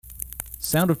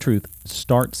Sound of Truth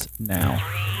starts now.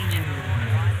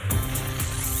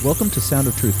 Welcome to Sound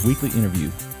of Truth Weekly Interview,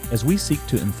 as we seek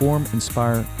to inform,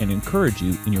 inspire, and encourage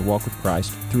you in your walk with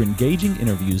Christ through engaging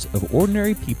interviews of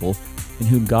ordinary people in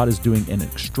whom God is doing an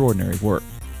extraordinary work.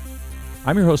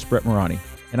 I'm your host, Brett Morani,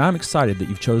 and I'm excited that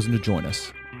you've chosen to join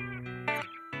us.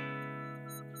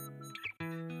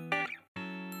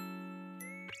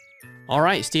 All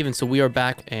right, Stephen, so we are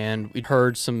back, and we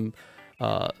heard some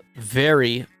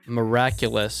very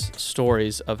miraculous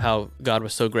stories of how God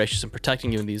was so gracious in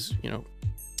protecting you in these,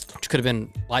 which could have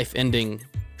been life-ending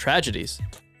tragedies.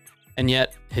 And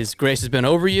yet, His grace has been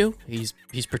over you. He's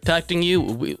protecting you.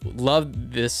 We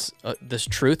love this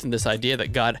truth and this idea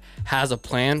that God has a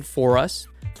plan for us,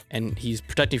 and He's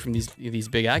protecting you from these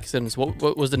big accidents.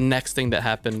 What was the next thing that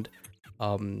happened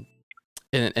in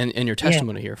your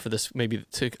testimony here for this, maybe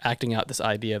to acting out this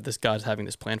idea of this God's having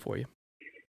this plan for you?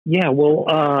 Yeah, well,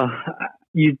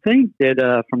 you'd think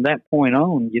that from that point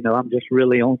on, I'm just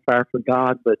really on fire for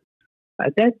God. But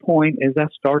at that point, as I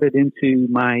started into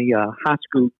my high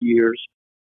school years,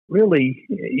 really,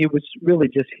 it was really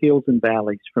just hills and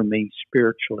valleys for me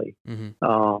spiritually.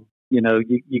 Mm-hmm.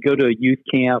 You go to a youth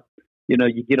camp, you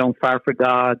get on fire for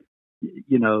God,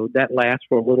 that lasts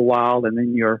for a little while, and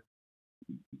then you're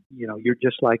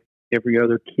just like every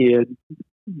other kid.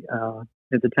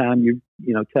 At the time,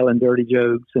 you're telling dirty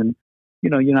jokes, and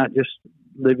you're not just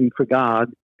living for God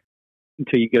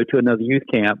until you go to another youth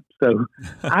camp. So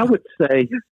I would say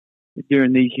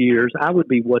during these years, I would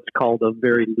be what's called a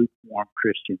very lukewarm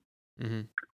Christian. Mm-hmm.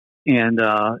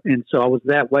 And so I was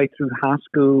that way through high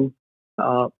school.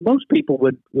 Most people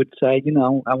would say,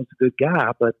 I was a good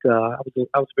guy, but I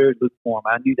was very lukewarm.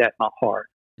 I knew that in my heart.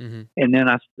 Mm-hmm. And then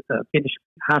I finished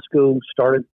high school,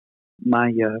 started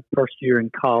my first year in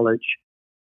college,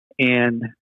 and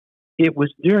it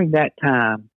was during that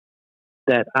time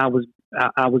that I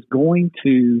was going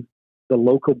to the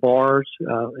local bars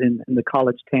in the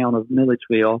college town of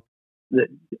Milledgeville.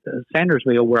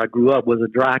 Sandersville, where I grew up, was a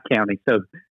dry county, so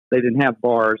they didn't have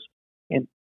bars. And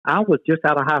I was just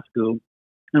out of high school,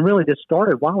 and really just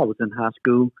started while I was in high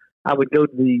school. I would go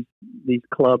to these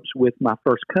clubs with my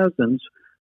first cousins,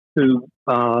 who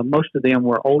most of them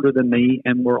were older than me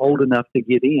and were old enough to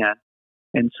get in.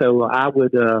 And so I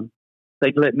would,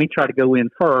 they'd let me try to go in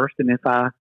first, and if I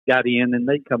got in, then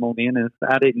they'd come on in, and if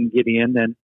I didn't get in,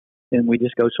 then we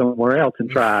just go somewhere else and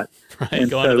try it. Right,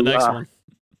 and go on to the next one.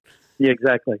 Yeah,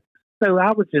 exactly. So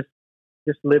I was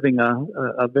just living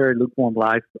a very lukewarm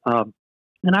life, and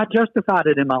I justified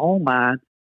it in my own mind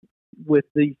with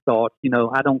these thoughts.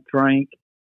 I don't drink,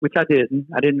 which I didn't.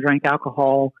 I didn't drink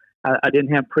alcohol. I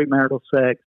didn't have premarital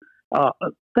sex.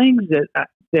 Things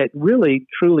that really,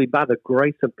 truly, by the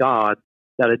grace of God,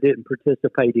 that I didn't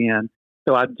participate in.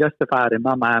 So I justified in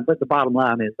my mind. But the bottom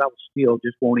line is, I was still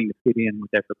just wanting to fit in with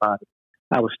everybody.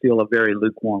 I was still a very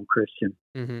lukewarm Christian.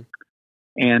 Mm-hmm.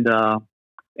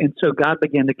 And so God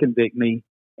began to convict me.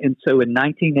 And so in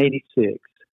 1986,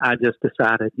 I just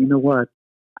decided, you know what?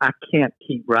 I can't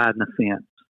keep riding the fence.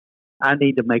 I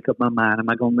need to make up my mind. Am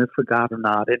I going to live for God or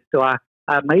not? And so I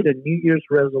made a New Year's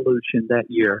resolution that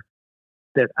year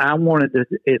that I wanted to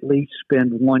at least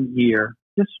spend 1 year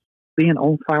just being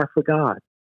on fire for God.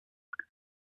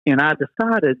 And I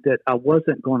decided that I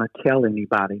wasn't going to tell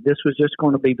anybody. This was just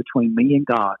going to be between me and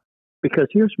God. Because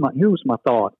here was my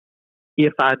thought.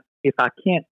 If I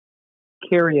can't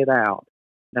carry it out,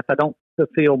 if I don't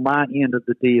fulfill my end of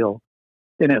the deal,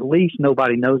 then at least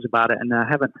nobody knows about it, and I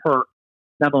haven't hurt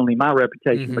not only my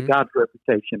reputation, Mm-hmm. but God's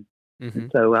reputation. Mm-hmm.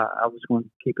 And so I was going to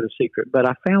keep it a secret. But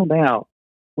I found out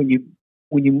when you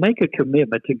make a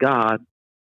commitment to God,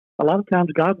 a lot of times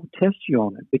God will test you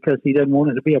on it because He doesn't want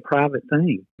it to be a private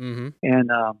thing. Mm-hmm. And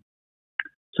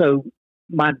so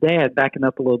my dad, backing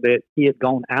up a little bit, he had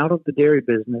gone out of the dairy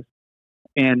business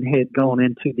and had gone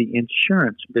into the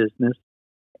insurance business.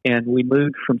 And we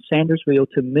moved from Sandersville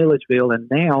to Milledgeville. And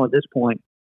now at this point,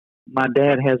 my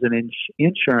dad has an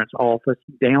insurance office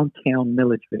downtown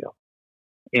Milledgeville.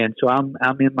 And so I'm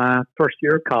in my first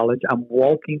year of college. I'm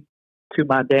walking to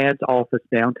my dad's office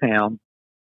downtown.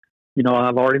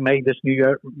 I've already made this New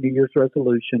Year's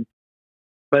resolution.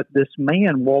 But this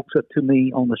man walks up to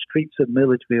me on the streets of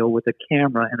Milledgeville with a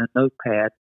camera and a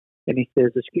notepad. And he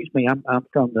says, "Excuse me, I'm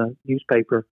from the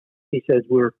newspaper." He says,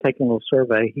 "We're taking a little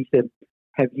survey." He said,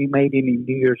 "Have you made any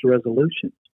New Year's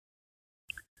resolutions?"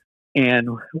 And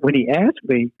when he asked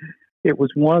me, it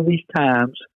was one of these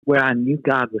times where I knew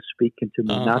God was speaking to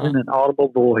me, not in an audible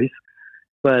voice,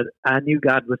 but I knew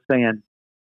God was saying,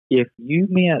 if you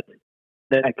meant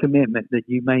that commitment that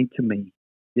you made to me,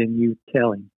 then you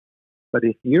tell Him. But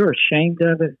if you're ashamed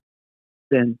of it,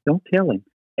 then don't tell Him.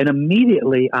 And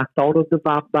immediately I thought of the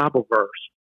Bible verse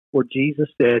where Jesus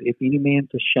said, if any man's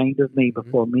ashamed of me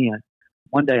before men,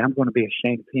 one day I'm going to be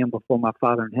ashamed of him before my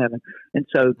Father in heaven. And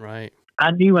so Right.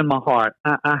 I knew in my heart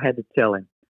I had to tell him.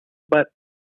 But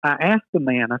I asked the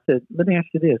man, I said, let me ask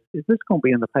you this. Is this going to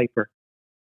be in the paper?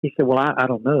 He said, well, I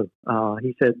don't know.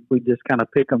 He said, we just kind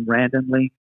of pick them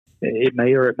randomly. It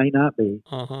may or it may not be.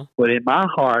 Uh-huh. But in my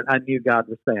heart, I knew God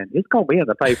was saying, it's going to be in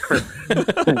the paper.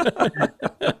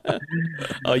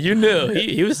 Oh, you knew.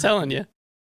 He was telling you.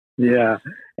 Yeah.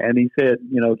 And he said,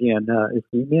 again, if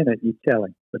you mean it, you tell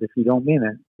him. But if you don't mean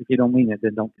it,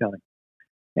 then don't tell him.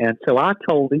 And so I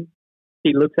told him.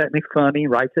 He looks at me funny,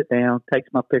 writes it down, takes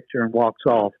my picture, and walks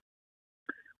off.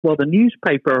 Well, the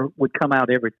newspaper would come out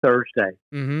every Thursday.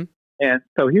 Mm-hmm. And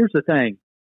so here's the thing.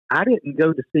 I didn't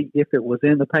go to see if it was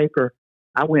in the paper.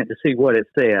 I went to see what it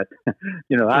said. I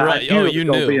knew Right. it was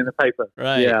going to be in the paper.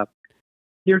 Right. Yeah.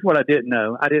 Here's what I didn't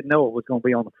know. I didn't know it was going to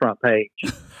be on the front page.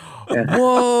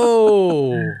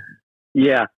 Whoa.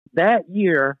 Yeah. That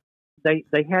year, they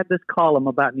had this column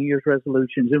about New Year's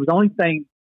resolutions. It was the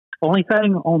only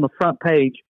thing on the front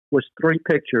page was 3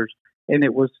 pictures, and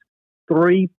it was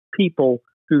 3 people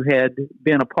who had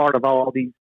been a part of all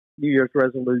these New Year's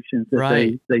resolutions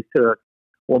that they took.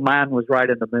 Well, mine was right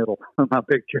in the middle of my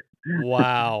picture.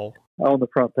 Wow. On the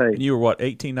front page. And you were what,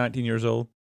 18, 19 years old?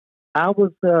 I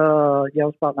was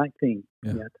about 19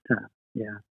 at the time. Yeah.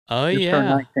 Oh, Just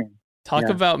turned 19. Talk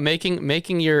about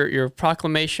making your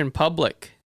proclamation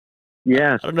public.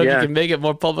 Yes. I don't know if you can make it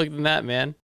more public than that,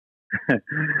 man.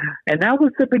 And that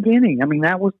was the beginning. I mean,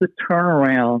 that was the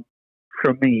turnaround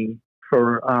for me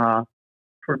for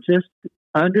just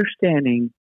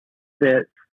understanding that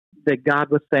God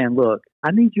was saying, look,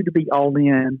 I need you to be all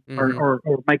in or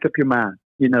make up your mind.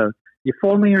 You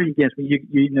for me or you against me.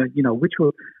 You know which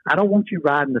will. I don't want you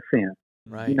riding the fence.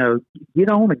 Right. Get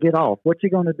on or get off. What you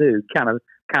going to do? Kind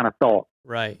of thought.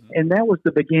 Right. And that was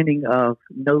the beginning of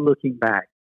no looking back.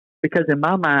 Because in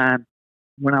my mind,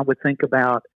 when I would think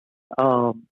about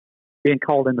being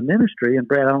called into ministry, and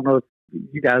Brad, I don't know if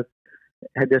you guys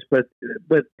had this, but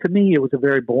to me, it was a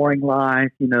very boring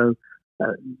life. No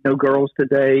girls to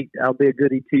date. I'll be a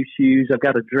goody two shoes. I've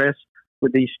got to dress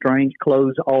with these strange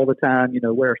clothes all the time.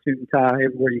 Wear a suit and tie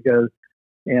everywhere you go.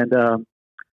 And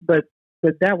but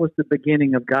that was the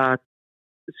beginning of God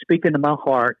speaking to my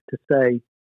heart to say,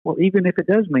 well, even if it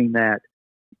does mean that,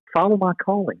 follow my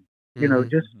calling.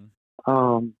 Just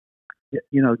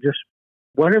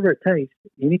whatever it takes,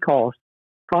 any cost,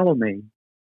 follow me.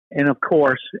 And of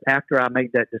course, after I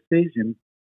made that decision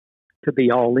to be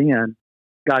all in,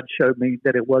 God showed me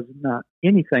that it was not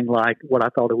anything like what I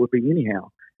thought it would be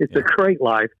anyhow. It's a great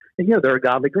life. And, there are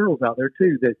godly girls out there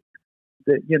too that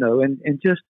and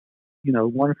just,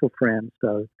 wonderful friends.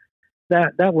 So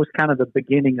that was kind of the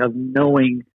beginning of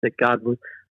knowing that God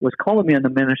was calling me in the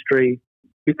ministry,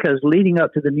 because leading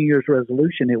up to the New Year's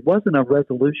resolution, it wasn't a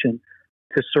resolution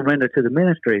to surrender to the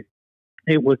ministry.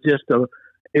 It was just a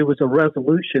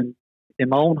resolution in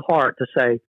my own heart to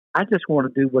say, I just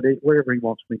want to do whatever he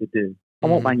wants me to do. I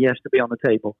want my yes to be on the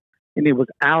table. And it was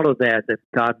out of that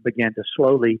God began to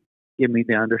slowly give me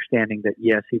the understanding that,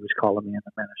 yes, he was calling me in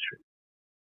the ministry.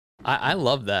 I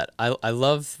love that. I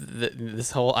love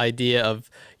this whole idea of,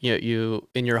 you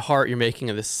in your heart, you're making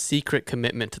this secret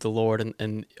commitment to the Lord,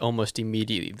 and almost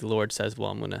immediately the Lord says,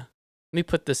 well, let me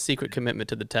put this secret commitment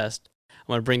to the test. I'm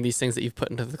going to bring these things that you've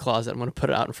put into the closet. I'm going to put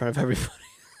it out in front of everybody.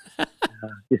 I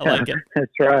like it.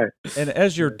 That's right. And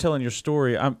as you're telling your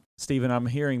story, Stephen, I'm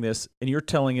hearing this, and you're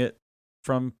telling it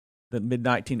from the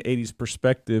mid-1980s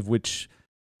perspective, which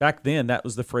back then, that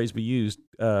was the phrase we used,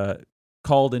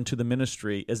 called into the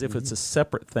ministry, as if it's a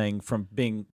separate thing from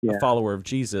being a follower of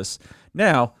Jesus.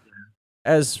 Now,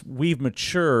 as we've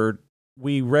matured,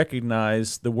 we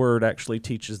recognize the word actually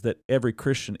teaches that every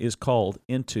Christian is called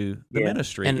into the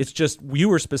ministry. And it's just, you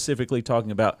were specifically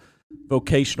talking about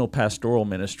vocational pastoral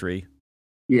ministry.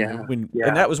 And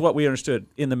that was what we understood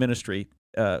in the ministry.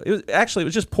 It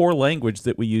was just poor language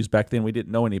that we used back then. We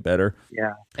didn't know any better.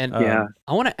 And I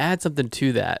want to add something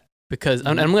to that, because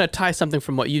I'm going to tie something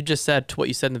from what you just said to what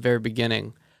you said in the very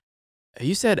beginning.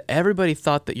 You said everybody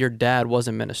thought that your dad was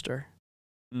a minister.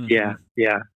 Yeah,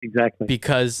 exactly.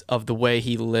 Because of the way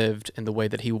he lived and the way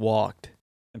that he walked.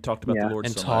 And talked about the Lord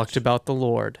and so talked much. about the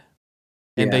Lord.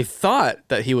 And they thought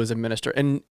that he was a minister.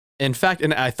 And in fact,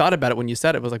 and I thought about it when you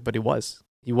said it, was like, but he was.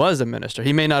 He was a minister.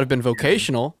 He may not have been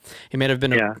vocational. He may have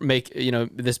been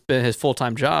this been his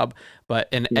full-time job, but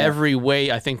in every way,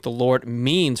 I think the Lord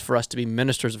means for us to be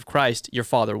ministers of Christ. Your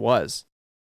father was.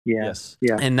 Yes.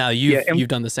 And now you've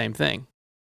done the same thing.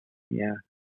 Yeah.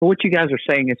 But what you guys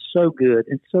are saying is so good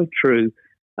and so true,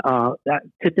 That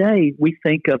today we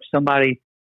think of somebody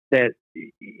that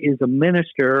is a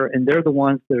minister, and they're the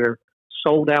ones that are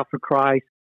sold out for Christ.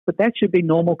 But that should be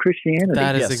normal Christianity.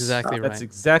 That is Yes. exactly right. That's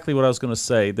exactly what I was going to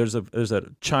say. There's a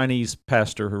Chinese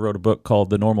pastor who wrote a book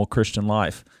called The Normal Christian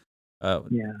Life.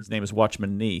 His name is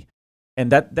Watchman Nee.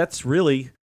 And that's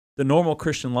really the normal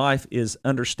Christian life, is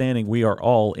understanding we are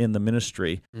all in the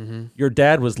ministry. Mm-hmm. Your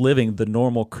dad was living the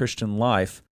normal Christian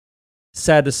life.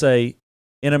 Sad to say,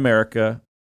 in America,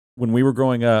 when we were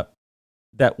growing up,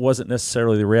 that wasn't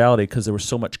necessarily the reality because there was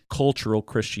so much cultural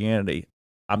Christianity.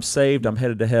 I'm saved, I'm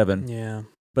headed to heaven. Yeah.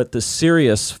 But the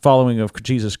serious following of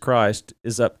Jesus Christ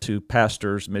is up to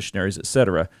pastors, missionaries,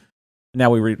 etc. Now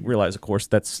we realize, of course,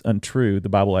 that's untrue. The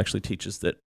Bible actually teaches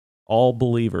that all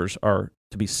believers are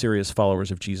to be serious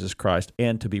followers of Jesus Christ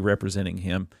and to be representing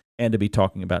Him and to be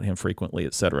talking about Him frequently,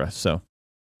 etc. So,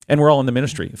 and we're all in the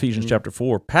ministry. Ephesians chapter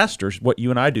 4. Pastors, what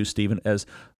you and I do, Stephen, as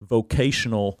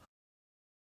vocational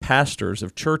pastors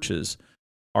of churches,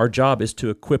 our job is to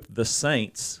equip the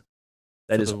saints,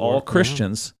 that is all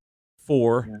Christians,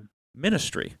 for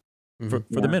ministry, for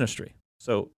the ministry.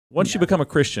 So once you become a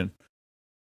Christian,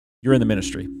 you're in the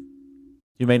ministry.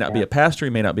 You may not be a pastor,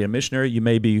 you may not be a missionary, you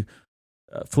may be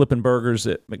flipping burgers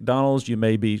at McDonald's, you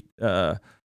may be a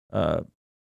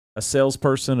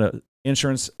salesperson, an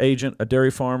insurance agent, a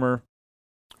dairy farmer,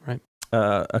 right?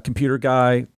 A computer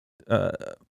guy,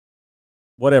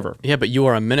 whatever. Yeah, but you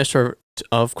are a minister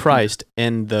of Christ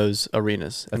in those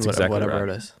arenas. That's exactly whatever right.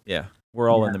 it is. Yeah, we're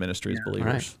all in the ministry as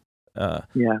believers. Right.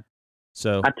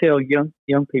 So I tell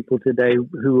young people today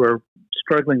who are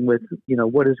struggling with,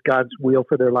 what is God's will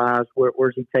for their lives?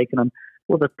 Where's He taking them?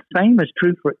 Well, the same is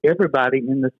true for everybody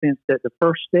in the sense that the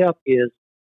first step is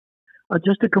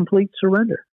just a complete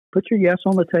surrender. Put your yes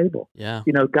on the table. Yeah.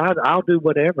 God, I'll do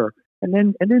whatever, and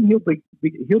then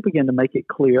He'll begin to make it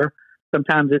clear.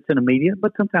 Sometimes it's an immediate,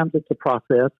 but sometimes it's a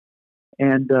process,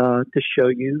 and to show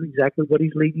you exactly what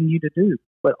He's leading you to do.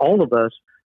 But all of us,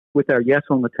 with our yes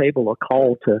on the table, are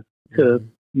called to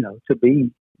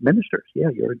be ministers. Yeah,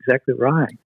 you're exactly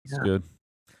right. That's good.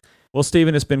 Well,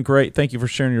 Stephen, it's been great. Thank you for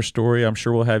sharing your story. I'm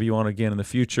sure we'll have you on again in the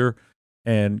future,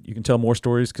 and you can tell more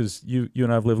stories because you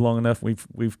and I have lived long enough.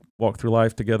 We've walked through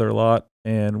life together a lot,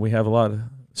 and we have a lot of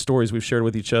stories we've shared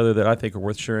with each other that I think are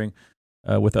worth sharing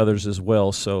with others as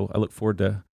well. So I look forward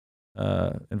to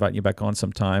inviting you back on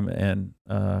sometime, and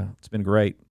it's been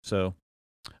great. So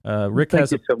Rick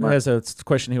has a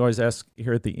question he always asks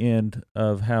here at the end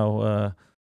of how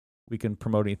we can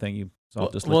promote anything. So I'll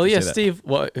just let you say that. Steve.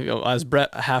 Well, as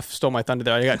Brett half stole my thunder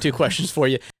there, I got two questions for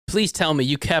you. Please tell me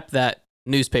you kept that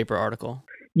newspaper article.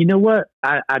 You know what?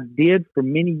 I did for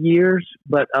many years,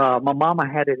 but my mama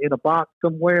had it in a box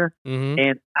somewhere,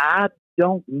 and I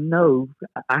don't know.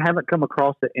 I haven't come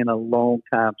across it in a long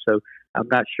time, so I'm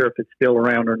not sure if it's still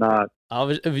around or not.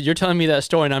 You're telling me that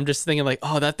story, and I'm just thinking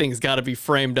that thing's got to be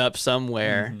framed up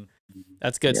somewhere.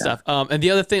 That's good stuff. And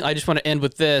the other thing, I just want to end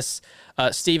with this.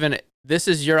 Stephen, this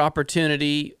is your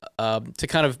opportunity to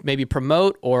kind of maybe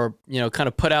promote or, kind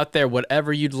of put out there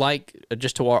whatever you'd like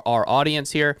just to our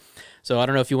audience here. So I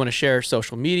don't know if you want to share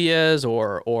social medias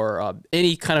or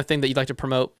any kind of thing that you'd like to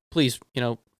promote. Please,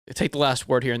 take the last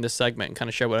word here in this segment and kind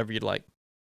of share whatever you'd like.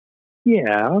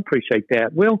 Yeah, I appreciate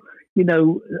that. Well,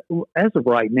 as of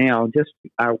right now, just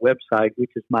our website,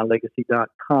 which is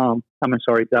mylegacy.org,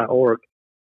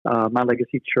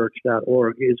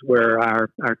 mylegacychurch.org is where our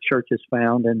church is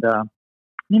found. And,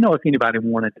 if anybody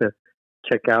wanted to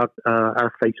check out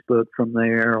our Facebook from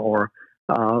there or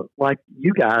like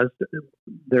you guys,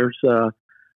 there's a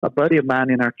buddy of mine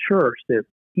in our church that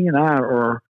he and I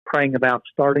are praying about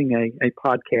starting a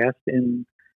podcast in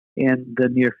the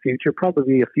near future,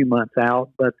 probably a few months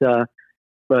out. But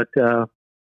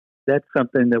that's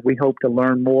something that we hope to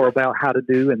learn more about how to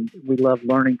do, and we love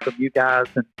learning from you guys.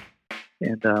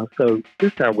 And so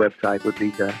just our website would be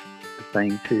the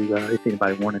thing to, if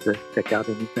anybody wanted to check out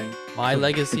anything.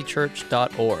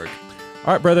 mylegacychurch.org.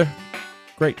 All right, brother.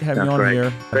 Great to have you on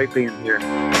here. Great being here.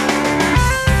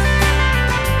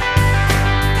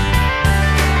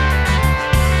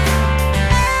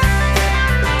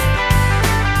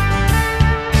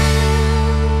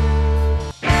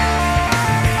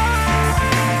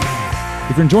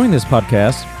 If you're enjoying this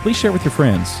podcast, please share it with your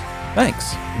friends.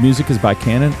 Thanks. The music is by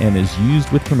Canon and is used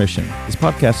with permission. This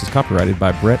podcast is copyrighted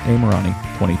by Brett A. Morani,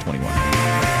 2021.